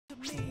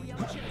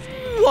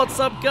What's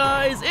up,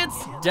 guys?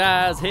 It's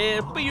Daz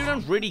here, but you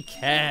don't really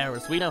care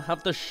as we now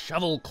have the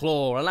Shovel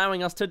Claw,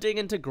 allowing us to dig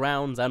into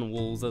grounds and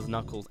walls as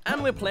Knuckles,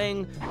 and we're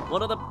playing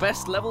one of the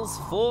best levels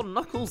for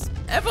Knuckles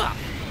ever!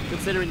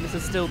 Considering this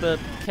is still the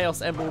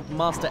Chaos Emerald,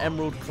 Master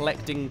Emerald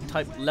collecting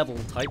type level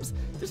types,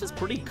 this is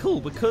pretty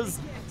cool because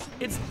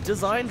it's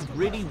designed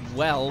really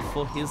well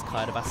for his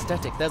kind of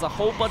aesthetic. There's a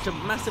whole bunch of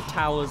massive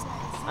towers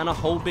and a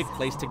whole big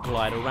place to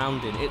glide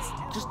around in. It's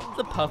just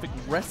the perfect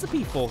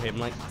recipe for him,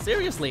 like,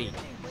 seriously.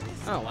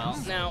 Oh well,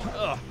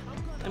 now,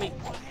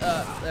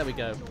 there we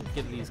go.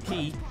 Give these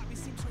key.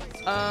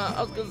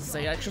 I was gonna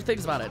say extra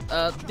things about it.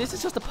 This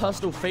is just a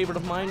personal favorite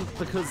of mine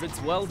because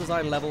it's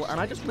well-designed level,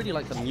 and I just really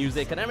like the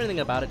music, and everything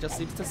about it just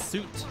seems to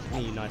suit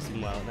me nice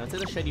and well. Now, it's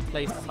in a shady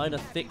place behind a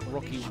thick,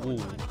 rocky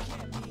wall.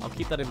 I'll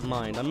keep that in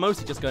mind. I'm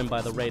mostly just going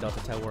by the radar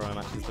to tell where I'm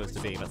actually supposed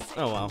to be, but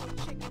oh well.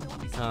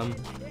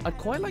 I'd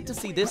quite like to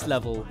see this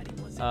level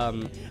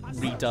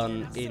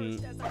redone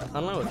in, I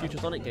don't know, a future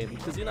Sonic game,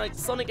 because, you know,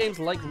 Sonic games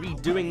like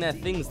redoing their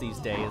things these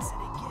days,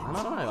 and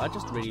I don't know, I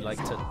just really like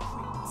to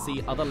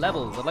see other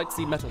levels. I'd like to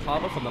see Metal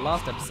Harbor from the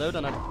last episode,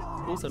 and I'd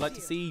also like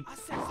to see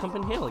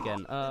Pumpkin Hill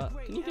again.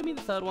 Can you give me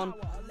the third one?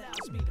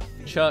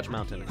 Church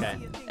Mountain, okay.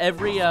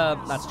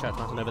 That's Church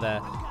Mountain over there.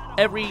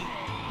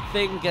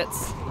 Everything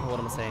gets, what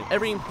am I saying?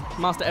 Every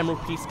Master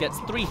Emerald piece gets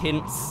 3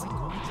 hints,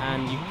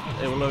 and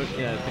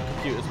the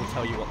computers will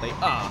tell you what they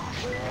are.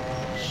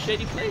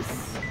 Shady place?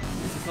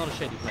 This is not a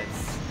shady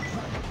place.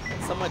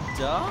 Somewhere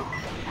dark?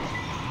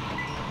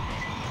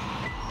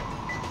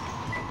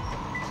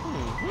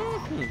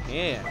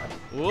 Yeah.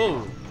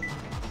 Whoa.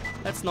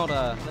 Let's not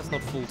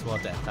fall to our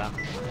death, huh?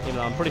 Even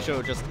though I'm pretty sure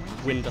it'll just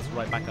wind us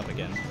right back up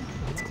again.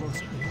 It's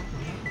closer.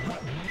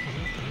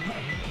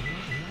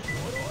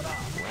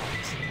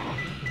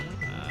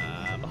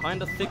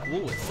 Behind a thick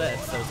wall, it said,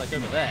 so it's like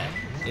over there.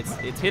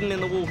 It's hidden in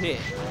the wall here.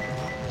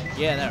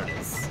 Yeah, there it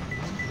is.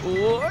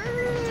 Whoa,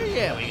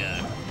 there we go.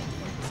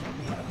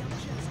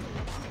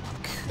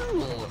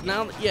 Cool.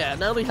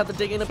 Now we have the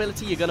digging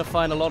ability, you're going to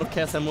find a lot of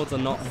Chaos Emeralds are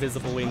not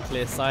visible in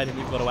clear sight, and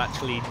you've got to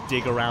actually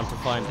dig around to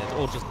find it,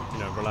 or just,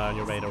 rely on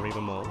your radar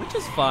even more, which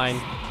is fine.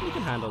 You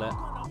can handle it.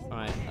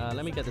 Alright,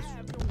 let me get this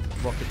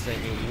rocket to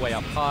take me way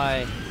up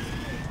high.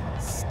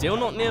 Still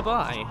not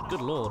nearby.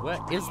 Good lord, where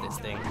is this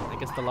thing? I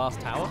guess the last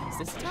tower? Is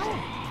this the tower?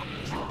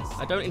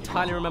 I don't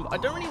entirely remember. I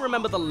don't really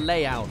remember the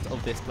layout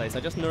of this place. I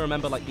just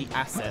remember, like, the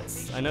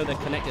assets. I know they're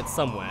connected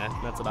somewhere.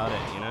 That's about it,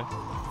 you know?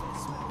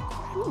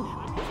 Ooh,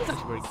 this is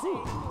actually very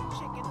cool.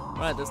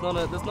 Right, there's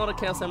not a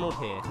Chaos Emerald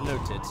here.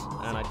 Noted.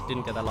 And I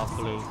didn't get that last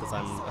balloon because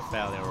I'm a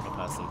failure of a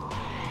person.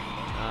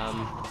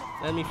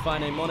 Let me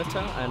find a monitor,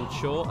 and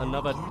sure,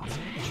 another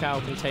chow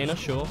container.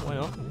 Sure, why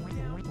not?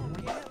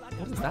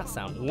 What does that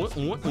sound?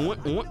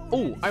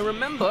 Oh, I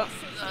remember,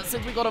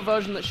 since we got a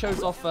version that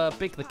shows off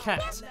Big the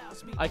Cat,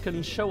 I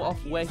can show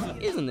off where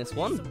he is in this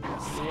one.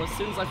 So as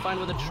soon as I find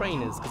where the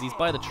train is, because he's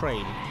by the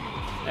train.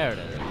 There it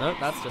is. No,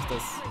 that's just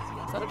is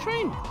that a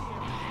train?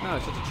 No,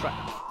 it's just a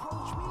track.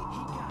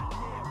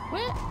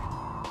 Where?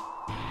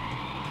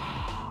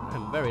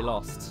 I'm very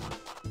lost.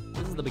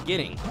 This is the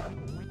beginning.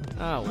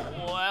 Oh,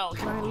 well,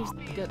 can I at least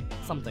get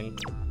something?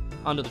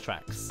 Under the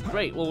tracks.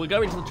 Great, well, we're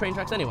going to the train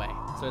tracks anyway,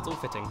 so it's all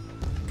fitting.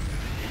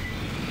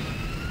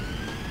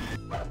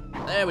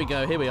 There we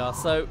go, here we are.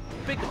 So,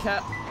 Big the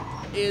Cat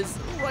is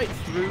right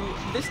through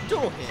this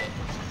door here.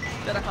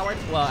 Don't know how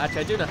well,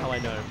 actually, I do know how I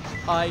know.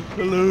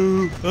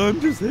 Hello, I'm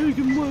just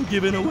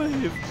giving a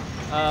wave.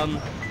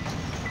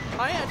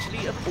 I actually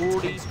have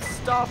already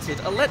started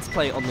a Let's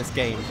Play on this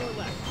game.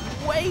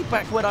 Way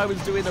back when I was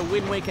doing the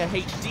Wind Waker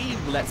HD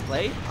Let's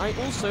Play, I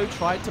also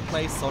tried to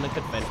play Sonic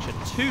Adventure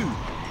 2.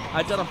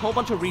 I'd done a whole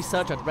bunch of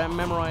research, I'd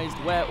memorized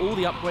where all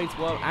the upgrades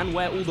were and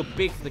where all the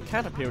Big the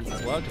Cat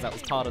appearances were, because that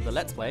was part of the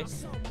Let's Play.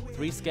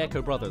 3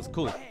 Scarecrow brothers,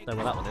 cool, don't know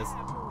where that one is.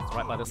 It's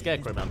right by the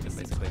Scarecrow Mountain,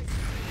 basically.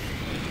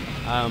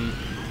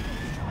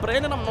 But I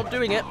ended up not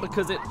doing it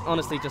because it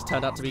honestly just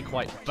turned out to be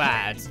quite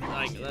bad.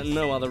 Like,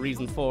 no other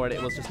reason for it,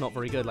 it was just not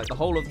very good. Like, the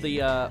whole of the,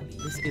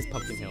 this is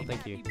Pumpkin Hill,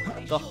 thank you.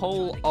 The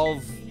whole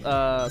of,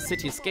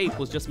 City Escape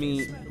was just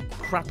me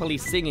crappily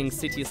singing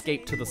City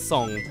Escape to the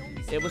song.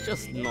 It was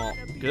just not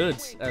good,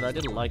 and I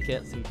didn't like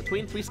it. And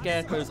between 3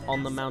 scarecrows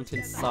on the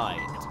mountain side.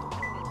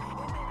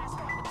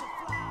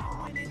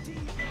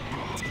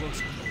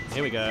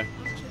 Here we go.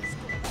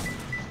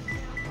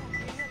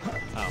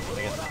 Oh,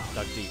 I guess I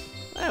dug deep.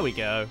 There we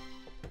go.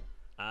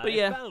 But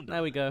yeah,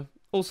 there we go.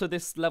 Also,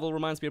 this level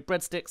reminds me of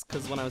breadsticks,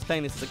 because when I was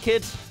playing this as a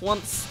kid,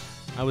 once,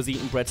 I was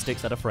eating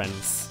breadsticks at a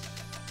friend's.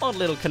 Odd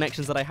little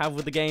connections that I have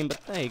with the game, but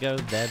there you go,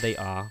 there they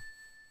are.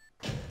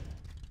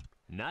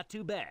 Not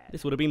too bad.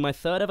 This would have been my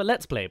 3rd ever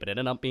Let's Play, but it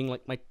ended up being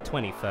like my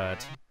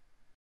 23rd.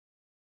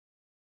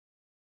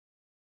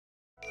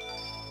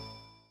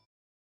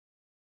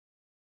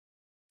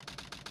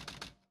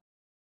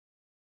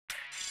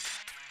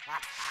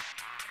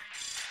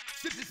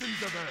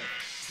 Citizens of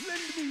Earth,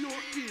 lend me your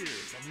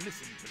ears and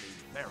listen to me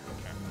very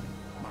carefully.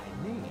 My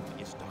name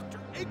is Dr.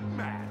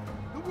 Eggman,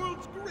 the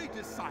world's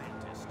greatest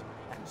scientist,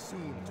 and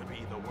soon to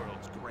be the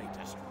world's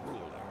greatest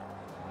ruler.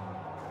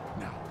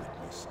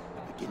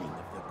 beginning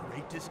of the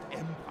greatest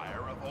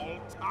empire of all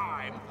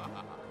time.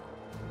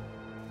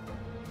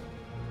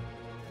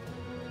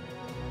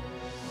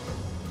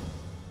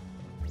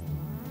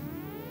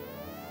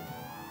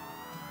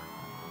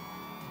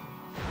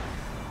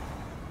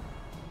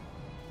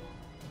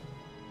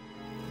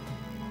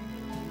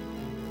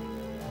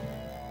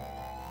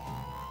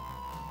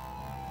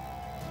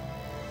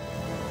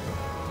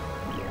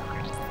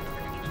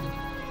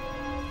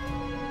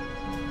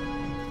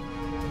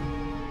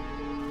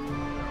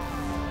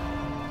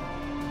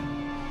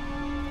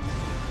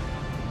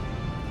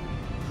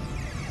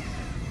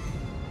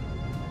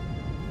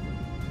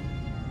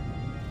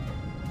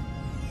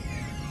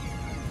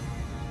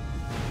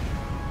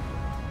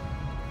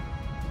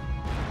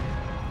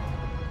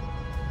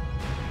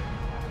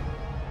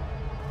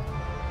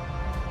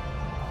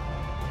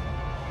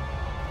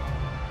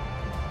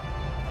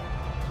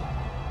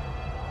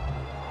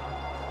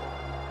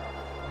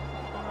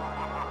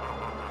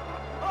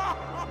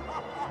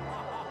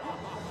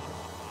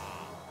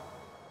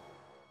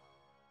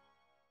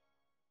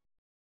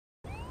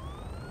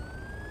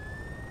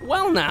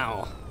 Well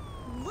now.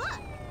 Look!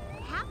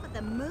 Half of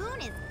the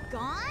moon is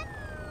gone?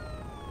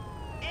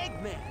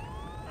 Eggman!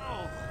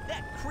 Oh,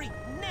 that creep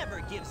never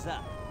gives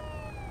up.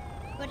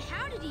 But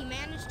how did he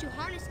manage to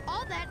harness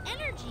all that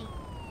energy?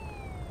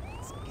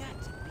 It's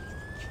got to be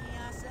the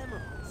Chaos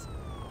Emeralds.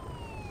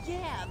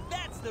 Yeah,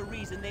 that's the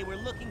reason they were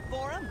looking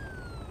for him.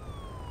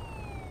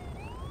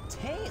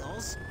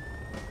 Tails?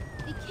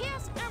 The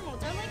Chaos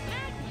Emeralds are like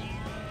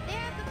magnets. They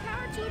have the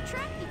power to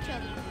attract each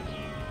other.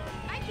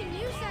 I can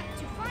use that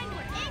to find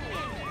where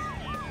Eggman is.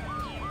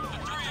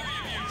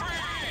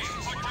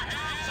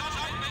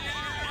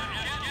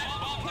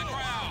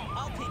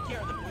 I'll take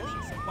care of the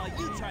police while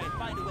you try and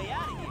find a way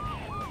out of here.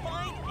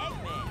 Find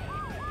Eggman.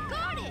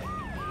 Got it!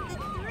 The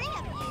three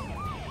of you!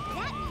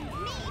 That means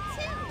me,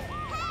 too!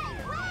 Hey,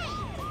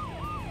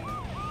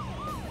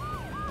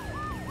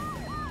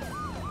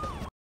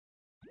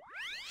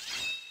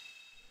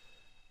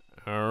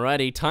 wait!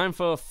 Alrighty, time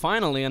for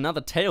finally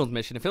another Tails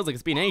mission. It feels like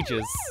it's been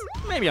ages.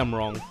 Maybe I'm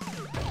wrong.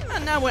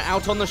 And now we're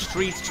out on the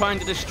streets trying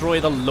to destroy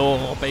the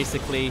law,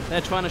 basically. They're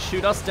trying to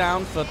shoot us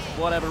down for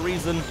whatever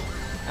reason.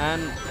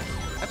 And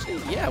actually,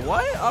 yeah,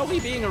 why are we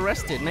being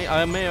arrested? Maybe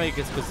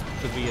it's because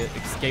we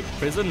escaped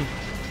prison.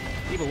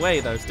 Either way,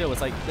 though, still,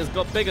 it's like there's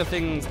got bigger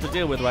things to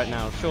deal with right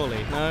now,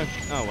 surely. No?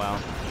 Oh, well.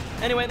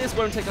 Anyway, this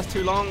won't take us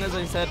too long. As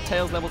I said,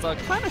 Tails levels are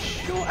kind of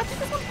short. Actually,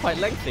 this one's quite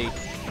lengthy,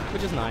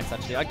 which is nice,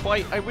 actually.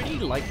 I really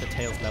like the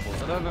Tails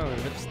levels. I don't know,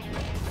 they're just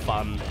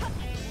fun.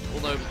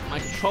 Although my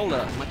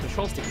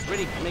control stick is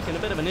really making a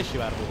bit of an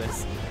issue out of all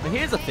this. Now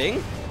here's the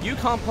thing, you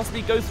can't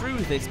possibly go through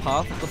this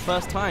path the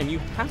first time. You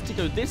have to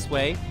go this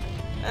way,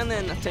 and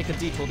then take a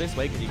detour this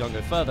way, because you can't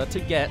go further, to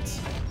get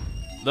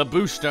the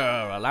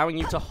booster, allowing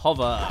you to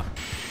hover,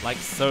 like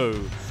so.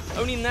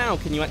 Only now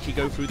can you actually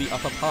go through the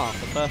upper path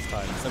the first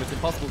time, so it's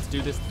impossible to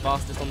do this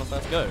fastest on the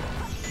first go.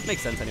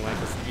 Makes sense anyway,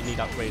 because you need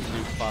upgrades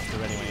loot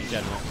faster anyway in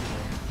general.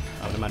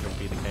 I would imagine would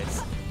be the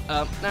case.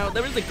 Now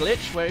there is a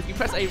glitch where if you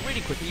press A really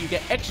quickly, you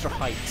get extra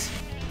height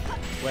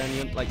when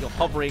you're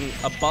hovering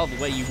above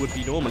where you would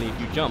be normally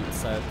if you jump.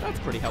 So that's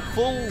pretty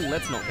helpful.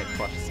 Let's not get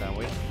crushed, shall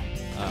we?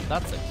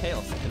 That's a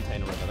chaos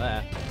container over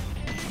there.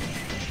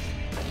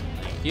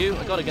 Thank you.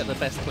 I got to get the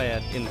best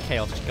player in the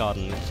Chaos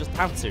Garden. You just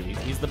have to.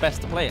 He's the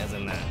best of players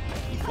in there.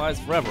 He flies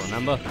forever.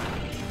 Remember?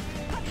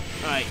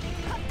 Right.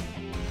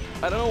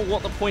 I don't know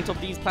what the point of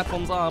these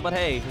platforms are, but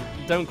hey,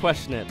 don't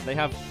question it. They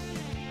have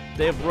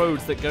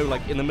roads that go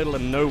like in the middle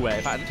of nowhere.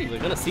 In fact, actually, we're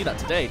going to see that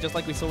today, just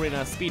like we saw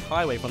in Speed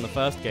Highway from the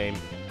first game.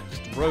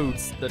 Just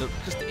roads that are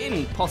just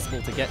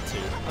impossible to get to.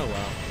 Oh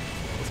well.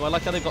 So I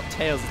like how they've got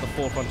Tails at the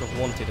forefront of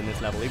Wanted in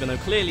this level, even though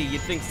clearly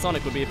you'd think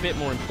Sonic would be a bit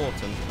more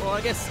important. Well,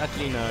 I guess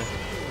actually no.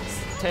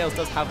 Tails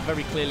does have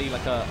very clearly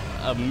like a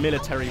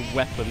military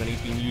weapon that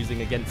he's been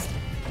using against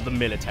the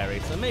military,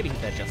 so maybe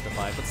they're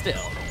justified, but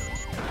still.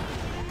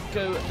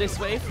 Go this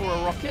way for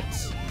a rocket,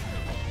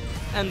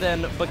 and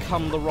then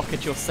become the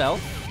rocket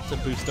yourself to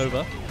boost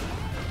over.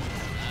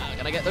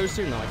 Can I get those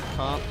two? No, I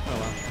can't. Oh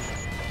well.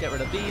 Get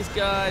rid of these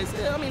guys.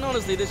 I mean,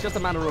 honestly, it's just a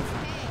matter of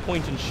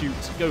point and shoot.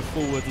 Go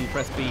forward and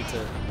press B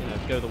to,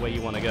 go the way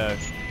you want to go.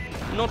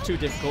 Not too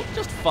difficult.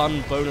 Just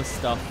fun bonus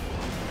stuff.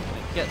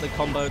 Get the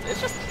combos.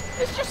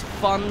 It's just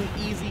fun,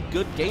 easy,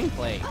 good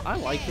gameplay. I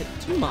like it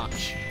too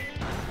much.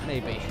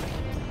 Maybe.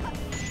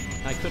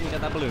 I couldn't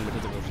get that balloon, which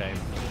is a real shame.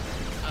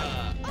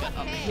 Get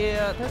up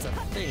here. There's a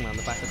thing on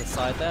the back of the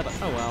side there, but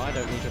oh well, I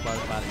don't need to worry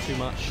about it too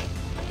much.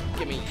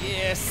 Give me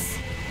yes.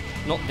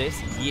 Not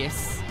this,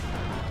 yes.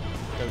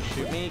 Don't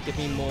shoot me, give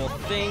me more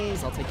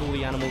things. I'll take all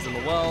the animals in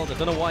the world. I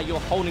don't know why you're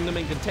holding them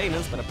in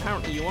containers, but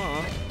apparently you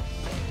are.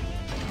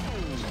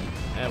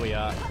 There we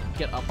are.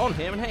 Get up on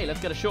here, and hey, let's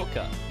get a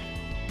shortcut.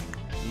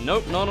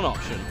 Nope, not an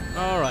option.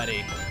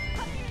 Alrighty.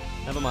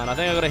 Never mind, I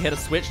think I gotta hit a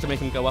switch to make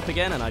him go up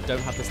again, and I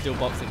don't have the steel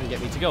box that can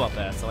get me to go up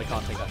there, so I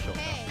can't take that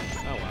shortcut.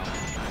 Oh well.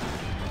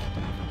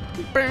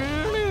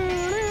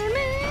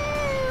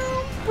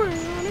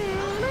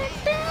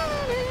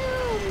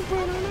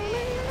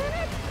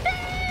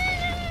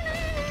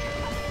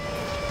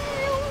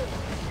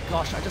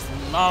 gosh, I just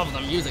love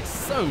the music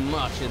so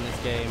much in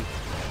this game.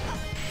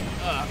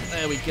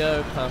 There we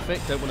go,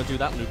 perfect. Don't want to do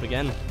that loop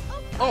again.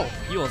 Oh,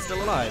 you are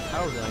still alive.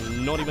 How did I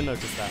not even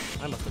notice that?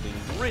 I must have been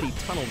really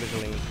tunnel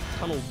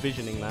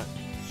visioning that.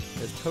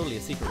 There's totally a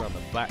secret around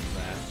the back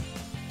there.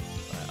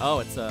 Oh,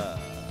 it's a...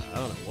 I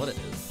don't know what it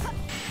is.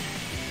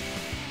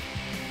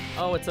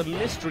 Oh, it's a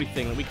mystery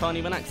thing that we can't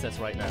even access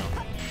right now.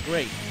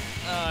 Great.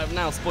 I've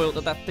now spoiled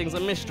that thing's a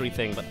mystery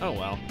thing, but oh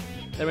well.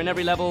 They're in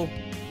every level.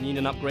 You need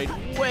an upgrade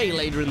way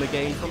later in the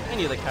game from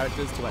any of the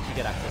characters to actually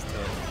get access to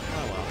it.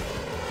 Oh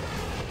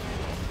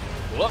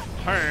well. Whoop.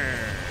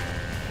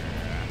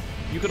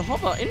 You can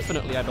hover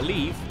infinitely, I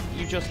believe.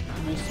 You just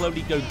will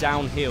slowly go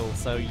downhill,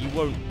 so you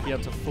won't be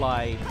able to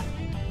fly,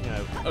 you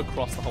know,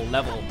 across the whole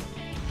level.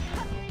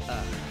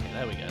 Okay,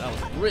 there we go. That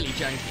was really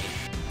janky.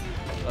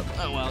 But,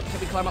 oh well, can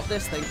we climb up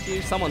this? Thank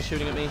you. Someone's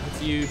shooting at me.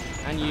 It's you.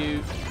 And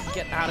you.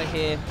 Get out of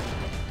here.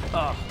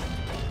 Oh,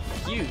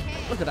 phew.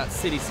 Look at that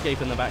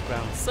cityscape in the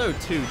background. So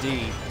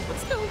 2D, but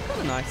still kind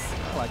of nice.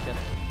 I like it.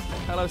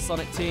 Hello,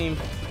 Sonic Team.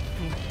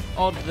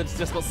 Odd that it's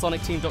just got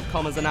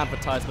SonicTeam.com as an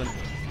advertisement.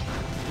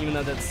 Even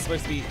though that's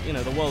supposed to be, you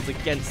know, the world's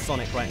against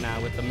Sonic right now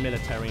with the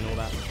military and all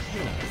that. Who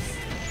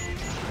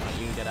knows?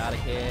 You can get out of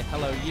here.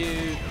 Hello,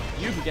 you.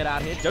 You can get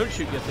out of here. Don't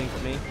shoot your thing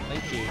at me.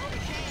 Thank you.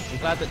 I'm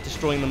glad that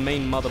destroying the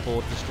main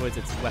motherboard destroys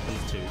its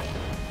weapons too.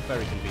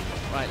 Very convenient.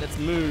 Right, let's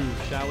move,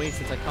 shall we?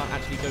 Since I can't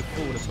actually go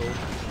forward at all.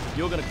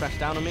 You're going to crash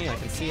down on me. I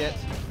can see it.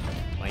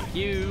 Thank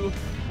you.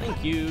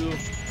 Thank you.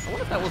 I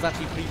wonder if that was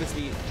actually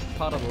previously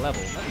part of the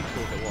level. That'd be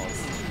cool if it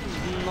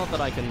was. Not that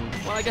I can...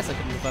 Well, I guess I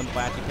can remember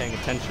by actually paying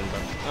attention,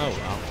 but oh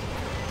well.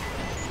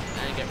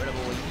 And get rid of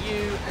all of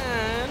you,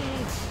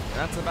 and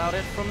that's about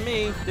it from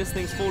me. This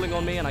thing's falling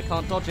on me, and I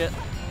can't dodge it.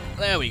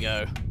 There we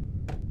go.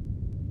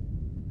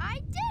 I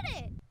did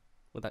it!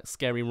 With that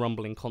scary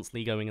rumbling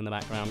constantly going in the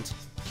background.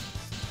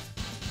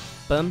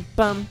 Bum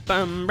bum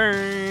bum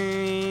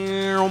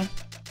bum.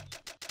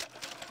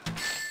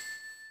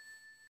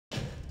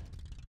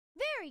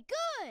 Very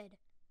good!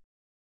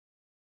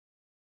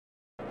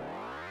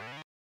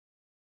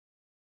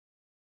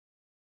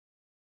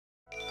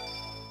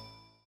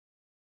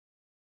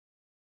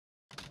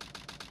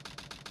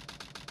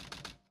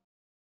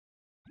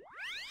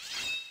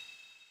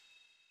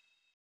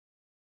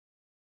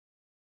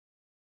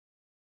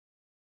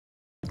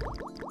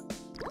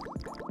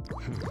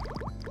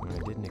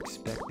 I didn't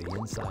expect the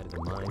inside of the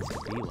mines to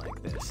be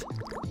like this.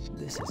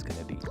 This is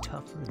gonna be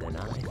tougher than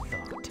I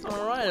thought.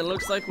 Alright, it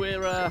looks like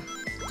we're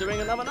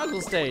doing another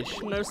Knuckles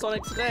stage. No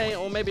Sonic today,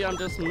 or maybe I'm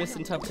just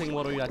misinterpreting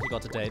what we actually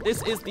got today.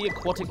 This is the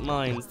Aquatic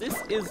Mines.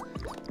 This is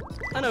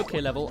an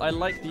okay level. I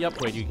like the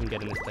upgrade you can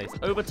get in this place.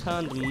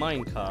 Overturned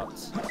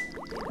minecart.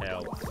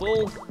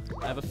 Helpful.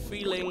 I have a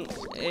feeling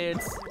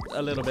it's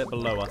a little bit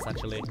below us,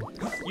 actually.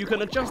 You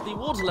can adjust the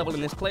water level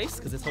in this place,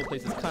 because this whole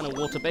place is kind of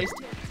water-based,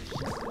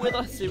 with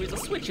a series of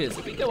switches.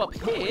 If we go up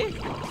here,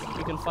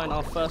 we can find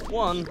our first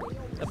one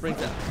that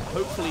brings it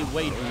hopefully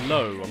way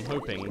low. I'm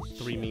hoping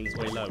 3 means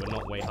way low and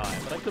not way high,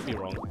 but I could be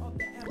wrong.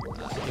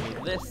 Give me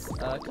this.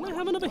 Can I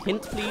have another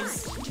hint,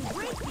 please?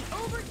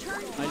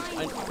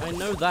 I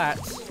know that.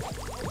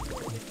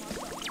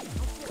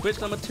 Switch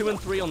number 2 and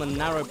 3 on the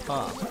narrow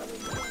path.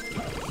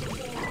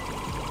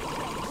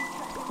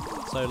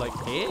 So, like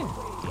here?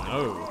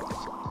 No.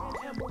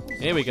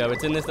 Here we go.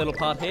 It's in this little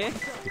part here.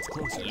 It's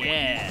closer.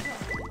 Yeah.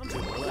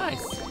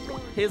 Nice.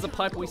 Here's a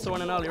pipe we saw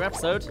in an earlier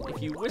episode.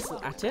 If you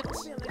whistle at it,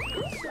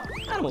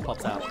 animal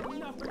pops out.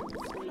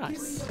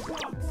 Nice.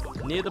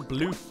 Near the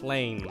blue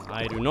flame.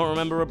 I do not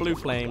remember a blue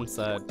flame,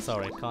 so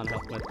sorry, can't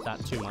help with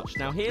that too much.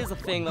 Now here's a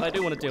thing that I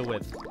do want to deal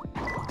with.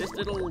 This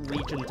little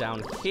region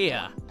down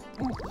here.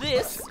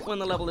 This, when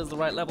the level is the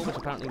right level, which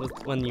apparently was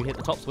when you hit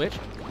the top switch,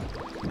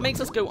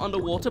 makes us go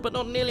underwater, but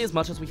not nearly as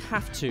much as we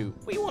have to.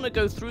 We want to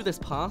go through this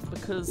path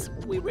because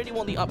we really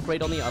want the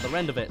upgrade on the other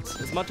end of it.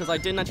 As much as I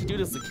didn't actually do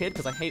this as a kid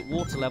because I hate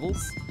water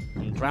levels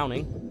and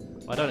drowning.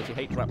 Well, I don't actually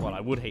hate drowning. Well,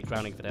 I would hate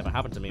drowning if it ever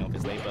happened to me,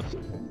 obviously, but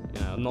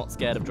you know, I'm not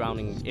scared of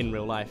drowning in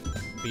real life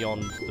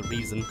beyond the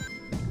reason.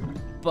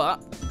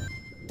 But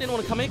didn't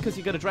want to come in because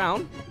you're going to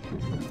drown.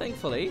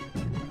 Thankfully,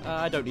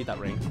 I don't need that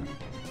ring.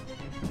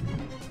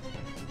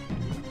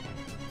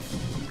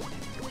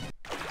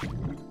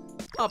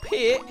 Up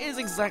here is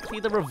exactly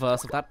the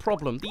reverse of that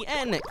problem, the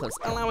air necklace,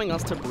 allowing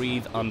us to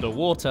breathe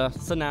underwater,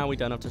 so now we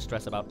don't have to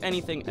stress about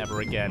anything ever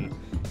again.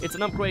 It's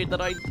an upgrade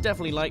that I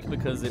definitely like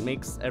because it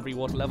makes every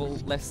water level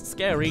less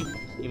scary,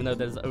 even though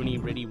there's only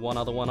really one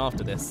other one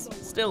after this.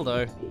 Still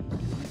though,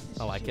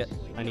 I like it,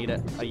 I need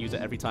it, I use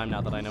it every time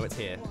now that I know it's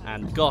here.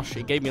 And gosh,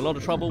 it gave me a lot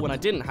of trouble when I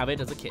didn't have it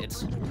as a kid.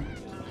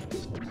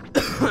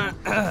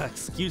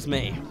 Excuse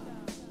me.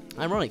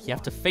 Ironic, you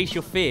have to face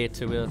your fear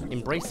to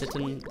embrace it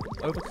and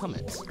overcome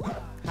it.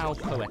 How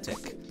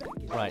poetic.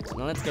 Right,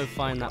 now let's go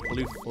find that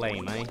blue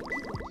flame,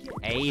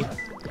 eh?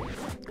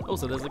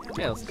 Also, there's a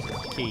chaos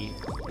key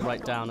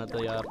right down at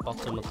the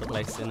bottom of the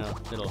place in a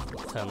little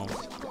tunnel.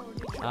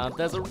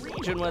 There's a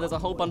region where there's a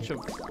whole bunch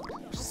of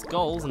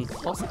skulls and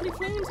possibly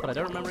flames, but I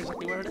don't remember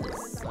exactly where it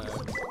is. So.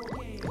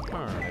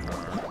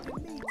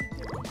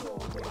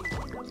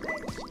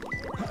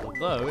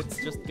 Although it's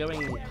just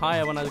going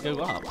higher when I go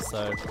up,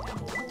 so... Is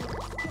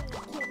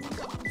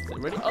it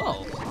really?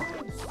 Oh!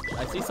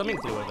 I see something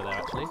blue over there,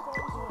 actually.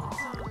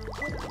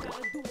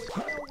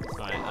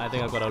 Alright, I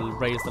think I've got to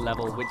raise the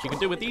level, which you can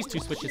do with these two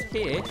switches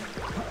here,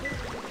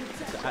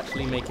 to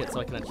actually make it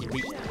so I can actually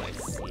reach the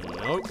place.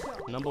 Nope.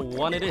 Number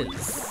 1 it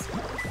is.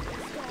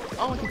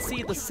 Oh, I can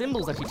see the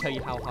symbols actually tell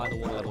you how high the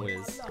water level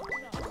is.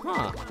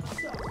 Huh.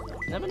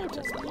 Never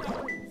noticed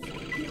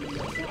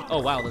that.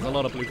 Oh wow, there's a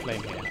lot of blue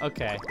flame here.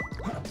 Okay.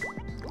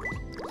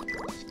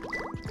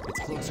 It's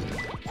closer.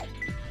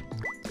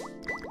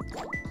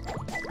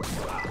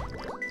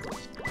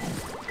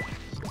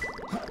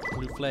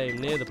 Blue flame,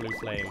 near the blue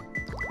flame.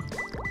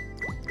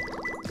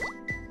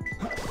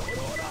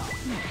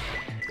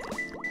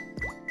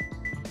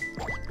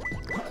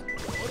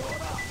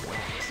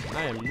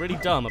 I am really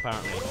dumb,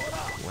 apparently.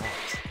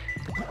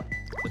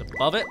 Is it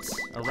above it?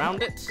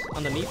 Around it?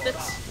 Underneath it?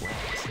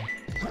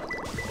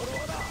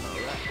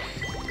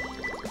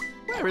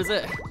 Where is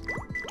it?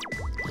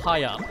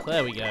 High up.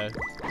 There we go.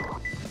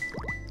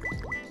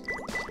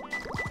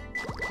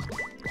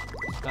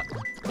 Are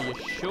you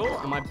sure?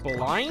 Am I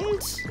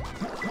blind?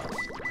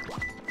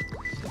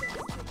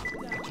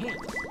 I can't.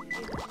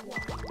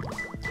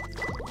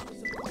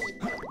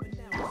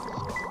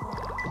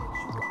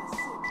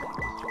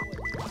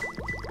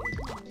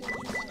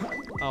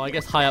 Oh, I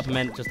guess high up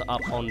meant just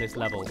up on this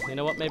level. You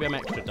know what? Maybe I'm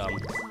extra dumb.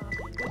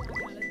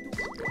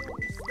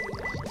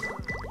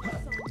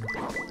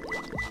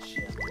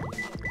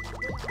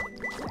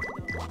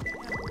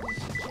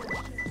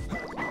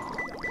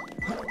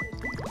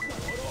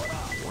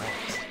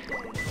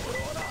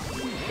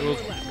 It was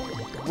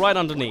right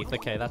underneath.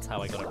 Okay, that's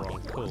how I got it wrong.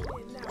 Cool.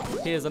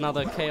 Here's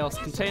another chaos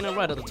container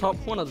right at the top.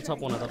 One at the top,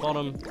 one at the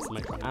bottom. Some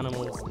extra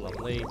animals.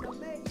 Lovely.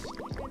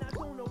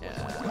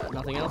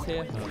 Nothing else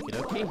here? Okie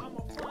dokie.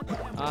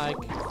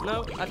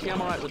 No, actually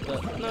I'm alright with the...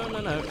 No.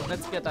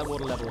 Let's get that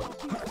water level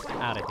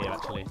out of here,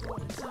 actually.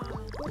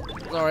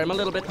 Sorry, I'm a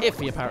little bit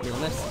iffy, apparently, on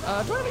this. Do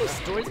I have any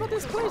stories about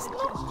this place?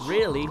 Not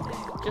really.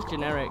 Just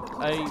generic.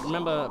 I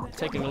remember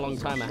taking a long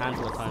time, a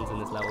handful of times in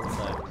this level,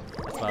 so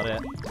that's about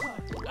it.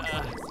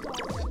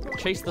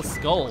 Chase the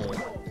skull.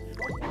 There's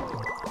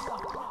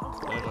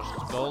a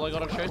skull I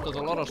gotta chase. There's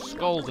a lot of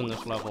skulls in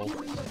this level. I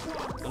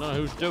don't know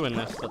who's doing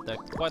this, but they're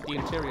quite the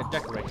interior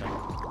decorator.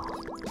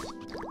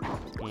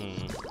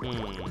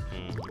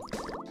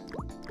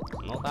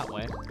 Not that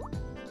way.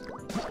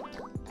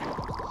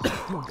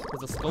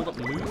 There's a skull that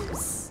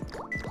moves.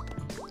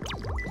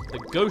 The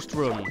ghost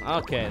room.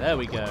 Okay, there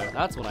we go.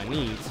 That's what I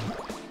need.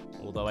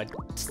 Although I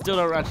still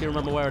don't actually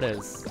remember where it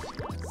is.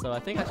 So I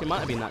think actually might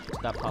have been that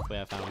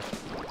pathway I found.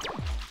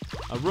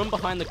 A room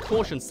behind the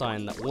caution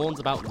sign that warns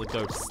about the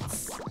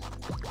ghosts.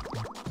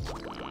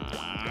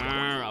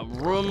 A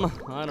room.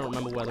 I don't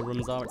remember where the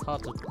rooms are. It's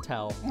hard to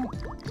tell.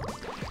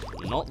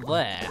 Not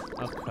there.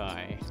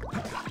 Okay.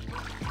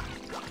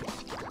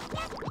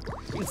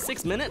 It's been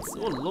 6 minutes?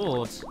 Oh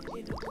lord.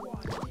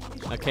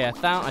 Okay,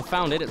 I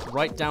found it. It's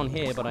right down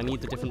here, but I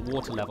need the different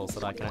water levels so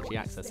that I can actually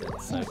access it.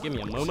 So give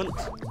me a moment.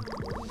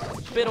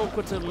 It's a bit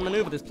awkward to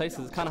maneuver this place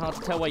because it's kind of hard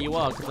to tell where you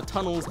are because the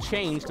tunnels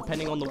change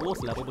depending on the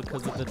water level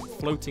because of the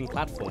floating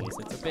platforms.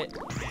 It's a bit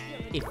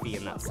iffy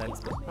in that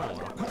sense, but oh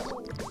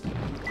well.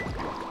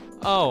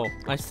 Oh,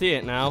 I see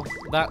it now.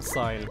 That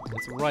sign.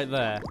 It's right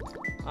there.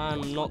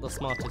 I'm not the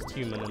smartest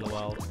human in the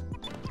world.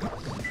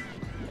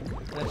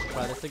 Let's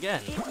try this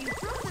again. If you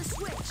throw the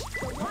switch,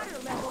 the water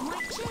level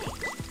might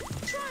change.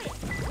 Try it.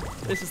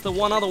 This is the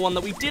one other one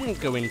that we didn't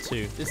go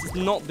into. This is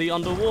not the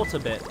underwater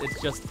bit. It's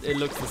just, it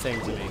looks the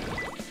same to me.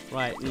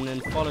 Right, and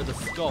then follow the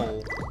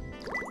skull.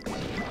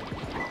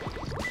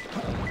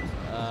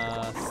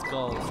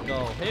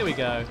 Skull. Here we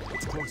go.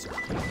 It's closer.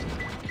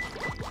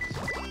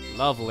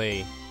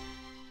 Lovely.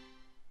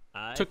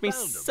 Took me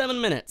 7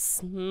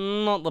 minutes.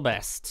 Not the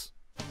best.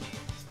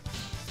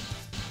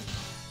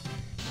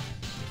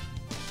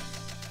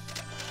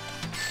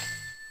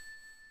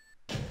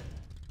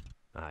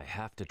 I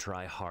have to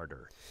try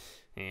harder.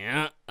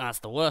 Yeah, that's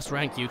the worst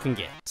rank you can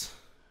get.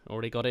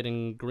 Already got it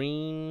in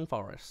Green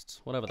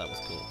Forest, whatever that was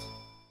called.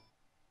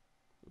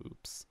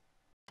 Oops.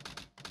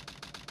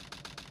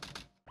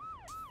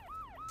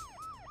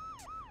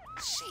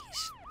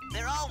 Sheesh.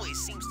 There always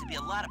seems to be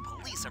a lot of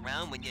police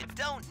around when you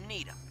don't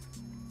need them.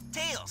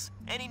 Tails,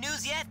 any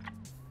news yet?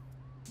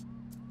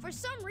 For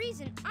some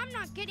reason, I'm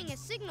not getting a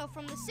signal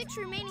from the 6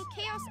 remaining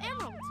Chaos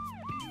Emeralds.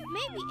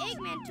 Maybe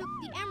Eggman took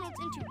the emeralds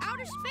into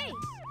outer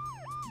space.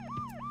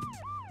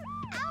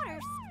 Outer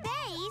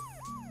space?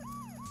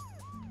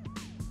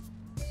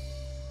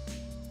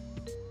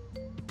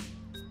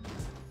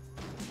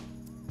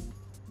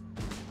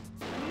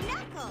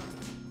 Knuckles!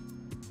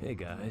 Hey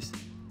guys,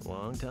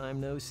 long time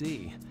no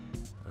see.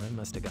 I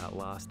must have got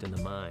lost in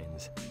the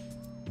mines.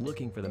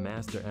 Looking for the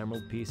Master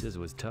Emerald pieces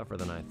was tougher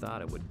than I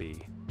thought it would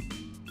be.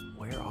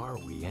 Where are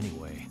we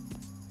anyway?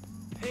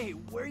 Hey,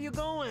 where you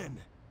going?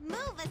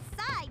 Move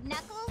aside,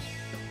 Knuckles!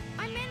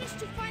 I managed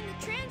to find the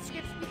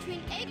transcripts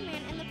between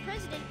Eggman and the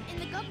President in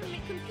the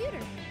government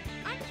computer.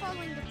 I'm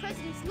following the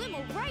president's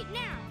limo right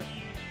now.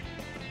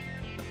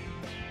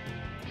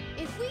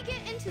 If we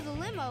get into the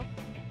limo,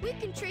 we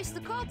can trace the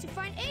call to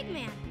find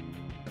Eggman.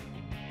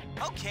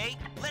 Okay,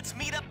 let's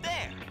meet up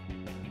there.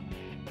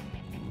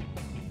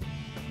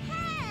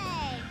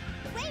 Hey!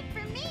 Wait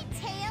for me,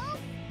 Tails!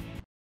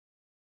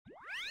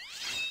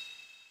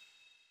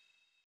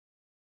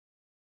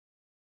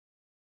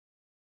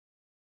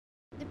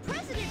 The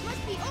president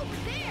must be over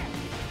there.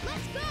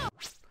 Let's go!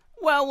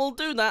 Well, we'll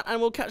do that and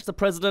we'll catch the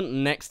president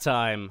next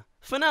time.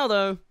 For now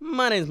though,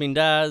 my name's been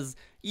Daz,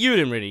 you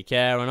didn't really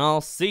care, and I'll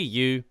see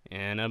you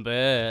in a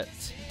bit.